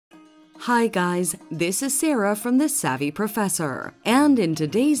Hi guys, this is Sarah from The Savvy Professor, and in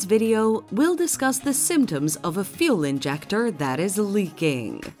today's video, we'll discuss the symptoms of a fuel injector that is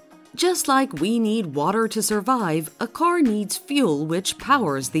leaking. Just like we need water to survive, a car needs fuel which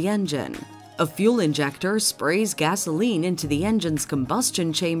powers the engine. A fuel injector sprays gasoline into the engine's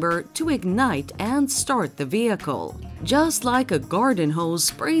combustion chamber to ignite and start the vehicle, just like a garden hose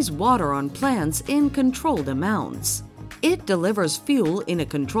sprays water on plants in controlled amounts. It delivers fuel in a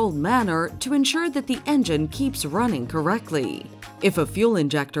controlled manner to ensure that the engine keeps running correctly. If a fuel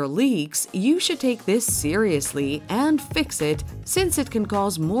injector leaks, you should take this seriously and fix it since it can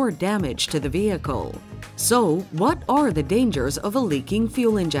cause more damage to the vehicle. So, what are the dangers of a leaking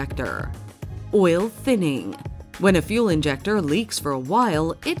fuel injector? Oil thinning. When a fuel injector leaks for a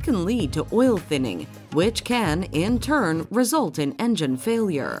while, it can lead to oil thinning, which can, in turn, result in engine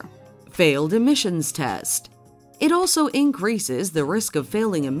failure. Failed emissions test. It also increases the risk of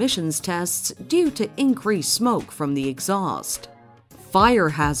failing emissions tests due to increased smoke from the exhaust. Fire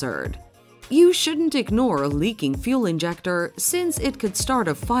hazard. You shouldn't ignore a leaking fuel injector since it could start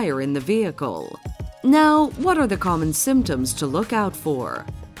a fire in the vehicle. Now, what are the common symptoms to look out for?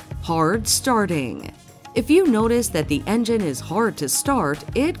 Hard starting. If you notice that the engine is hard to start,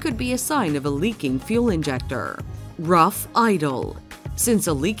 it could be a sign of a leaking fuel injector. Rough idle. Since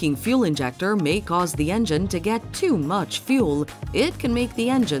a leaking fuel injector may cause the engine to get too much fuel, it can make the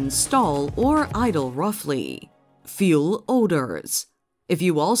engine stall or idle roughly. Fuel odors. If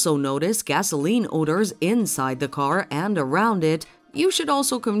you also notice gasoline odors inside the car and around it, you should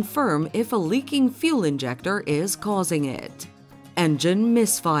also confirm if a leaking fuel injector is causing it. Engine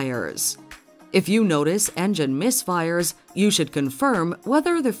misfires. If you notice engine misfires, you should confirm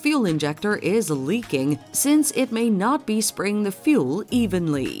whether the fuel injector is leaking since it may not be spraying the fuel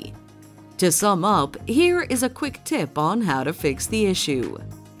evenly. To sum up, here is a quick tip on how to fix the issue.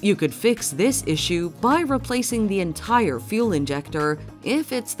 You could fix this issue by replacing the entire fuel injector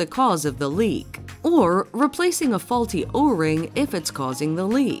if it's the cause of the leak, or replacing a faulty O-ring if it's causing the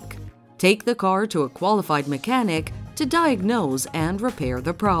leak. Take the car to a qualified mechanic to diagnose and repair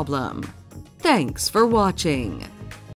the problem. Thanks for watching.